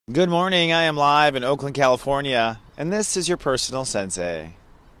Good morning, I am live in Oakland, California, and this is your personal sensei.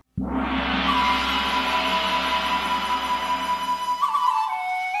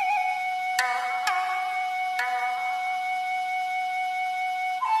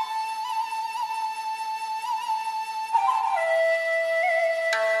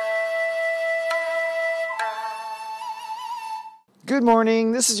 Good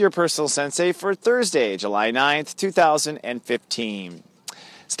morning, this is your personal sensei for Thursday, July 9th, 2015.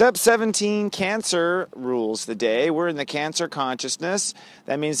 Step 17, Cancer, rules the day. We're in the Cancer consciousness.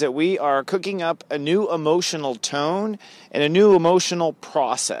 That means that we are cooking up a new emotional tone and a new emotional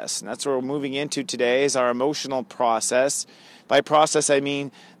process. And that's what we're moving into today is our emotional process. By process, I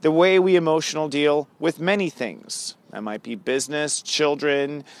mean the way we emotional deal with many things. That might be business,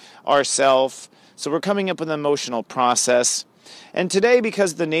 children, ourself. So we're coming up with an emotional process. And today,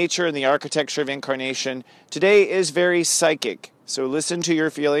 because of the nature and the architecture of incarnation, today is very psychic. So listen to your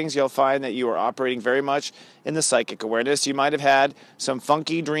feelings. You'll find that you are operating very much in the psychic awareness. You might have had some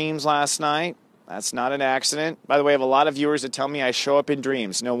funky dreams last night. That's not an accident. By the way, I have a lot of viewers that tell me I show up in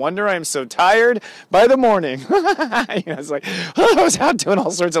dreams. No wonder I'm so tired by the morning. It's like, I was out doing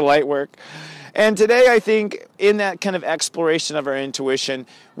all sorts of light work. And today, I think, in that kind of exploration of our intuition,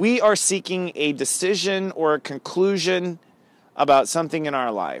 we are seeking a decision or a conclusion about something in our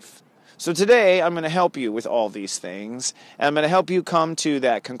life. So today, I'm going to help you with all these things, and I'm going to help you come to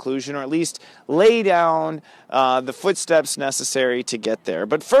that conclusion, or at least lay down the footsteps necessary to get there.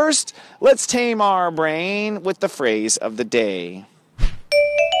 But first, let's tame our brain with the phrase of the day.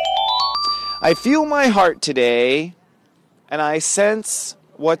 I feel my heart today, and I sense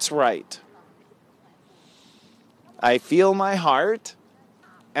what's right. I feel my heart,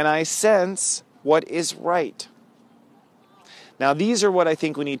 and I sense what is right. Now, these are what I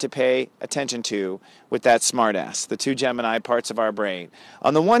think we need to pay attention to with that smartass, the two Gemini parts of our brain.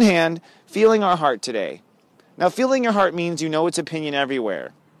 On the one hand, feeling our heart today. Now, feeling your heart means you know its opinion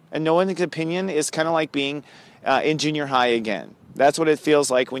everywhere. And knowing its opinion is kind of like being in junior high again. That's what it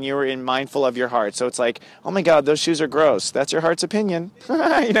feels like when you were mindful of your heart. So it's like, oh my God, those shoes are gross. That's your heart's opinion. You know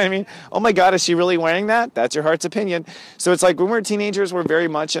what I mean? Oh my God, is she really wearing that? That's your heart's opinion. So it's like when we're teenagers, we're very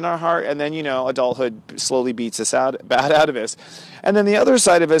much in our heart. And then, adulthood slowly beats us out of us. And then the other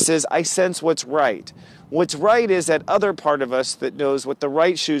side of us is, I sense what's right. What's right is that other part of us that knows what the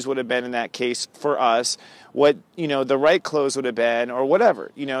right shoes would have been in that case for us, what, the right clothes would have been, or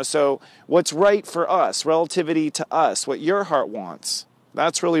whatever, So what's right for us, relativity to us, what your heart wants.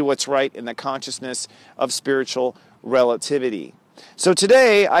 That's really what's right in the consciousness of spiritual relativity. So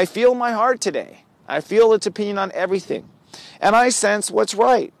today, I feel my heart today. I feel its opinion on everything. And I sense what's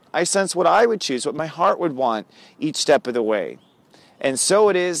right. I sense what I would choose, what my heart would want each step of the way. And so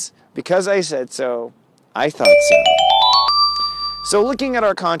it is, because I said so, I thought so. So looking at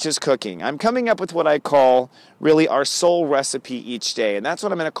our conscious cooking, I'm coming up with what I call really our soul recipe each day. And that's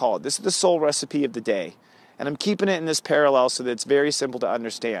what I'm going to call it. This is the soul recipe of the day. And I'm keeping it in this parallel so that it's very simple to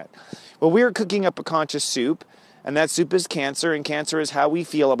understand. Well, we're cooking up a conscious soup. And that soup is Cancer. And Cancer is how we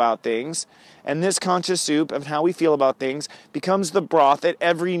feel about things. And this conscious soup of how we feel about things becomes the broth at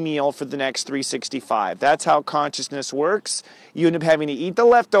every meal for the next 365. That's how consciousness works. You end up having to eat the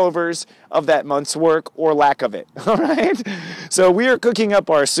leftovers of that month's work or lack of it. All right? So we are cooking up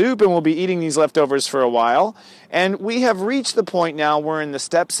our soup, and we'll be eating these leftovers for a while. And we have reached the point now, we're in the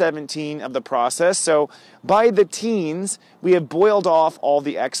step 17 of the process. So by the teens, we have boiled off all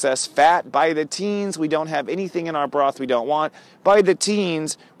the excess fat. By the teens, we don't have anything in our broth we don't want. By the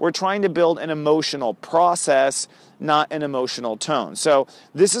teens, we're trying to build an emotional process, not an emotional tone. So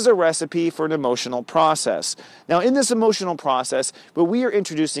this is a recipe for an emotional process. Now, in this emotional process, what we are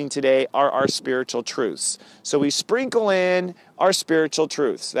introducing today are our spiritual truths. So we sprinkle in our spiritual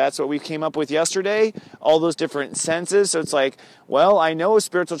truths. That's what we came up with yesterday, all those different senses. So it's like, well, I know a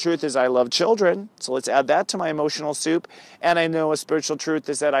spiritual truth is I love children, so let's add that to my emotional soup. And I know a spiritual truth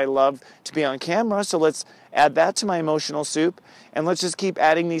is that I love to be on camera, so let's add that to my emotional soup. And let's just keep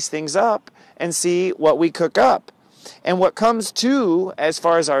adding these things up and see what we cook up. And what comes to, as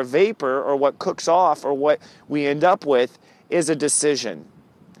far as our vapor, or what cooks off, or what we end up with, is a decision.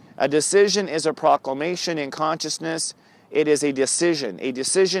 A decision is a proclamation in consciousness. It is a decision. A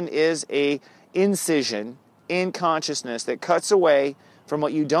decision is a incision in consciousness that cuts away from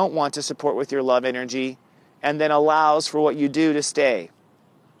what you don't want to support with your love energy, and then allows for what you do to stay.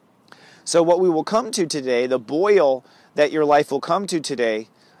 So what we will come to today, the boil that your life will come to today,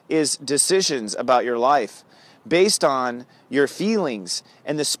 is decisions about your life based on your feelings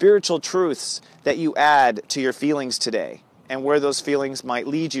and the spiritual truths that you add to your feelings today. and where those feelings might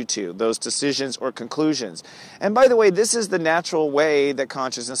lead you to, those decisions or conclusions. And by the way, this is the natural way that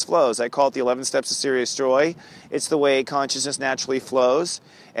consciousness flows. I call it the 11 steps of serious joy. It's the way consciousness naturally flows.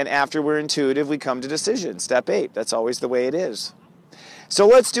 And after we're intuitive, we come to decision. Step 8. That's always the way it is. So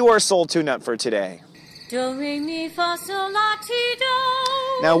let's do our soul tune-up for today. Do, re, mi, fa, sol, la, ti,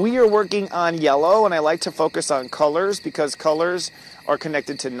 do. Now we are working on yellow, and I like to focus on colors because colors are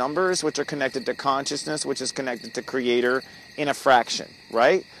connected to numbers, which are connected to consciousness, which is connected to creator in a fraction,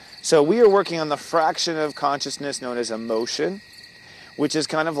 right? So we are working on the fraction of consciousness known as emotion, which is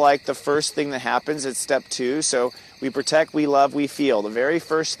kind of like the first thing that happens at step 2. So we protect, we love, we feel. The very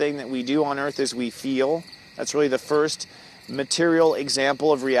first thing that we do on earth is we feel. That's really the first material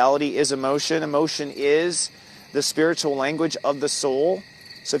example of reality is emotion. Emotion is the spiritual language of the soul.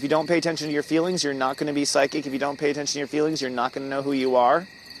 So if you don't pay attention to your feelings, you're not going to be psychic. If you don't pay attention to your feelings, you're not going to know who you are.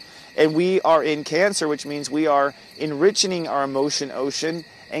 And we are in Cancer, which means we are enriching our emotion ocean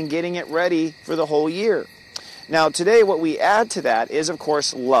and getting it ready for the whole year. Now today what we add to that is, of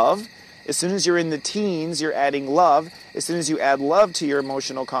course, love. As soon as you're in the teens, you're adding love. As soon as you add love to your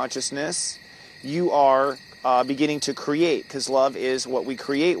emotional consciousness, you are beginning to create, because love is what we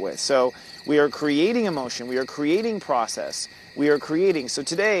create with. So we are creating emotion. We are creating process. We are creating. So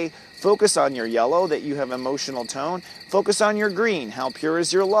today, focus on your yellow, that you have emotional tone. Focus on your green. How pure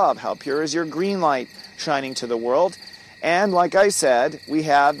is your love? How pure is your green light shining to the world? And like I said, we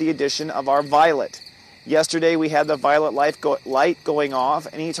have the addition of our violet. Yesterday we had the violet light going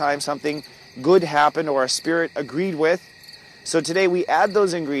off anytime something good happened or a spirit agreed with. So today we add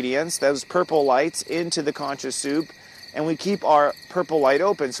those ingredients, those purple lights, into the conscious soup, and we keep our purple light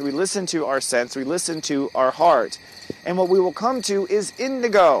open. So we listen to our sense, we listen to our heart. And what we will come to is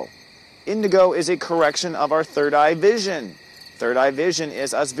indigo. Indigo is a correction of our third eye vision. Third eye vision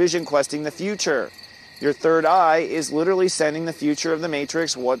is us vision questing the future. Your third eye is literally sending the future of the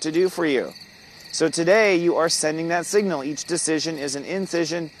matrix what to do for you. So today you are sending that signal. Each decision is an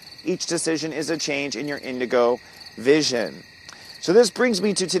incision. Each decision is a change in your indigo vision. So this brings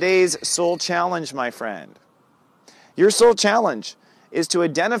me to today's soul challenge, my friend. Your soul challenge is to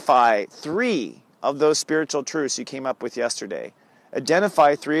identify 3 of those spiritual truths you came up with yesterday.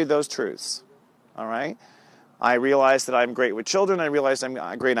 Identify 3 of those truths. All right? I realize that I'm great with children. I realize I'm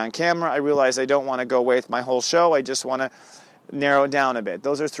great on camera. I realize I don't want to go away with my whole show. I just want to narrow it down a bit.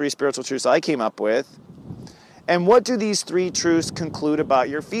 Those are 3 spiritual truths I came up with. And what do these 3 truths conclude about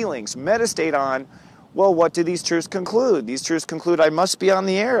your feelings? Meditate on, well, what do these truths conclude? These truths conclude I must be on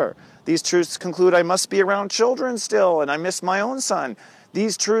the air. These truths conclude I must be around children still, and I miss my own son.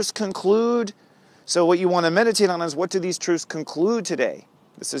 These truths conclude. So what you want to meditate on is, what do these truths conclude today?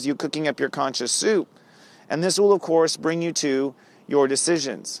 This is you cooking up your conscious soup. And this will, of course, bring you to your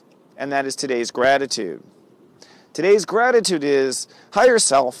decisions. And that is today's gratitude. Today's gratitude is, higher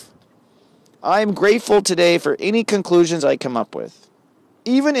self, I'm grateful today for any conclusions I come up with,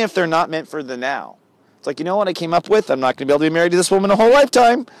 even if they're not meant for the now. It's like, you know what I came up with? I'm not going to be able to be married to this woman a whole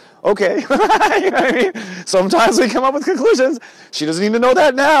lifetime. Okay. You know what I mean? Sometimes we come up with conclusions. She doesn't need to know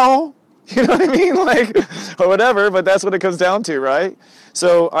that now. You know what I mean? Like, or whatever, but that's what it comes down to, right?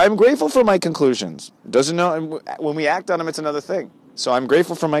 So I'm grateful for my conclusions. Doesn't know, when we act on them, it's another thing. So I'm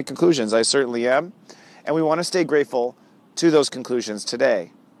grateful for my conclusions. I certainly am. And we want to stay grateful to those conclusions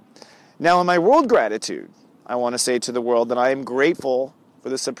today. Now, in my world gratitude, I want to say to the world that I am grateful for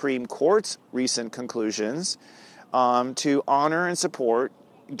the Supreme Court's recent conclusions to honor and support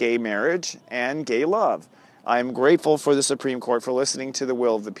gay marriage and gay love. I am grateful for the Supreme Court for listening to the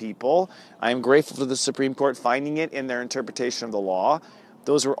will of the people. I am grateful for the Supreme Court finding it in their interpretation of the law.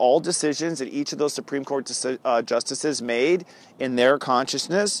 Those were all decisions that each of those Supreme Court justices made in their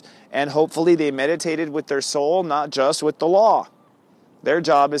consciousness, and hopefully they meditated with their soul, not just with the law. Their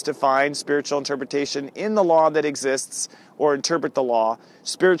job is to find spiritual interpretation in the law that exists, or interpret the law.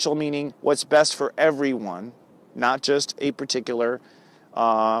 Spiritual meaning what's best for everyone, not just a particular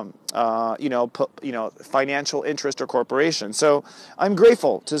financial interest or corporation. So I'm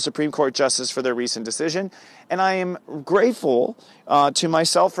grateful to the Supreme Court Justice for their recent decision, and I am grateful to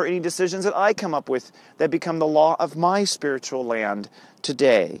myself for any decisions that I come up with that become the law of my spiritual land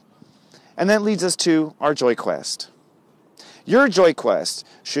today. And that leads us to our joy quest. Your joy quest,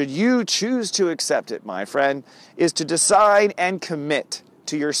 should you choose to accept it, my friend, is to decide and commit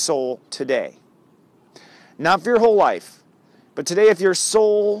to your soul today. Not for your whole life, but today, if your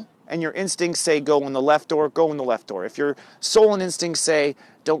soul and your instincts say go in the left door, go in the left door. If your soul and instincts say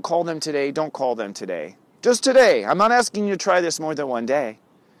don't call them today, don't call them today. Just today. I'm not asking you to try this more than one day.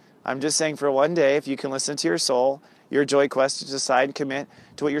 I'm just saying for one day, if you can listen to your soul, your joy quest is to decide and commit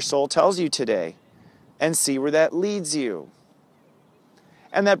to what your soul tells you today and see where that leads you.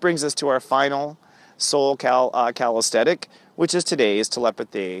 And that brings us to our final soul calisthenic, which is today's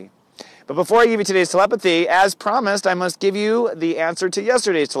telepathy. But before I give you today's telepathy, as promised, I must give you the answer to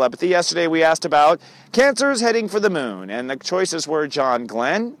yesterday's telepathy. Yesterday we asked about cancers heading for the moon, and the choices were John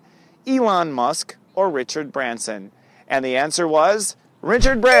Glenn, Elon Musk, or Richard Branson. And the answer was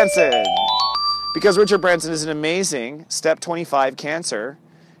Richard Branson. Because Richard Branson is an amazing Step 25 Cancer.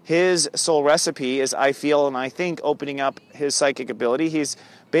 His soul recipe is I feel and I think opening up his psychic ability. He's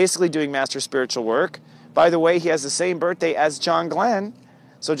basically doing master spiritual work. By the way, he has the same birthday as John Glenn.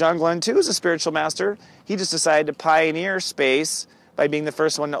 So John Glenn, too, is a spiritual master. He just decided to pioneer space by being the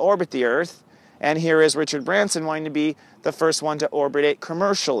first one to orbit the Earth. And here is Richard Branson wanting to be the first one to orbit it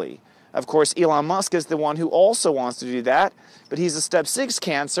commercially. Of course, Elon Musk is the one who also wants to do that, but he's a Step 6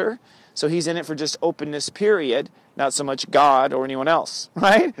 Cancer, so he's in it for just openness, period, not so much God or anyone else,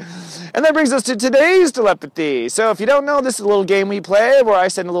 right? And that brings us to today's telepathy. So if you don't know, this is a little game we play where I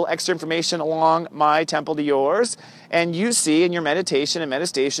send a little extra information along my temple to yours, and you see in your meditation and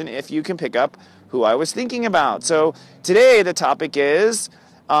meditation if you can pick up who I was thinking about. So today the topic is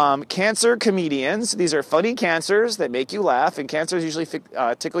cancer comedians. These are funny cancers that make you laugh, and cancers usually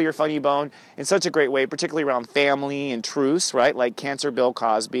tickle your funny bone in such a great way, particularly around family and truths, right? Like Cancer Bill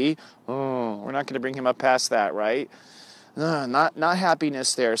Cosby. Oh, we're not going to bring him up past that, right? Not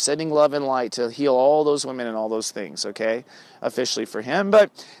happiness there. Sending love and light to heal all those women and all those things, okay? Officially for him.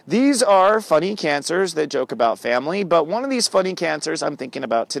 But these are funny cancers that joke about family. But one of these funny cancers I'm thinking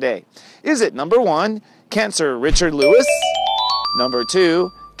about today. Is it number 1, Cancer Richard Lewis? Number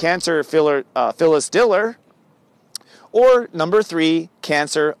 2, Cancer Phyllis Diller? Or number 3,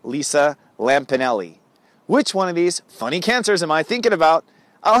 Cancer Lisa Lampanelli? Which one of these funny cancers am I thinking about?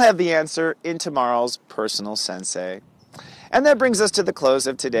 I'll have the answer in tomorrow's Personal Sensei. And that brings us to the close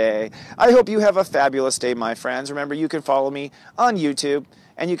of today. I hope you have a fabulous day, my friends. Remember, you can follow me on YouTube,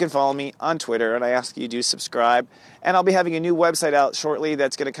 and you can follow me on Twitter, and I ask you to subscribe. And I'll be having a new website out shortly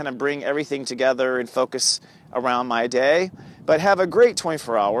that's going to kind of bring everything together and focus around my day. But have a great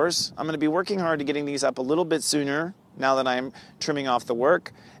 24 hours. I'm going to be working hard to getting these up a little bit sooner now that I'm trimming off the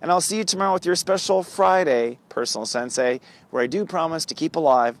work. And I'll see you tomorrow with your special Friday Personal Sensei, where I do promise to keep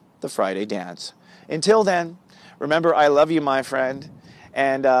alive the Friday dance. Until then, remember, I love you, my friend,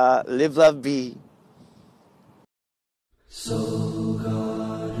 and live, love, be. So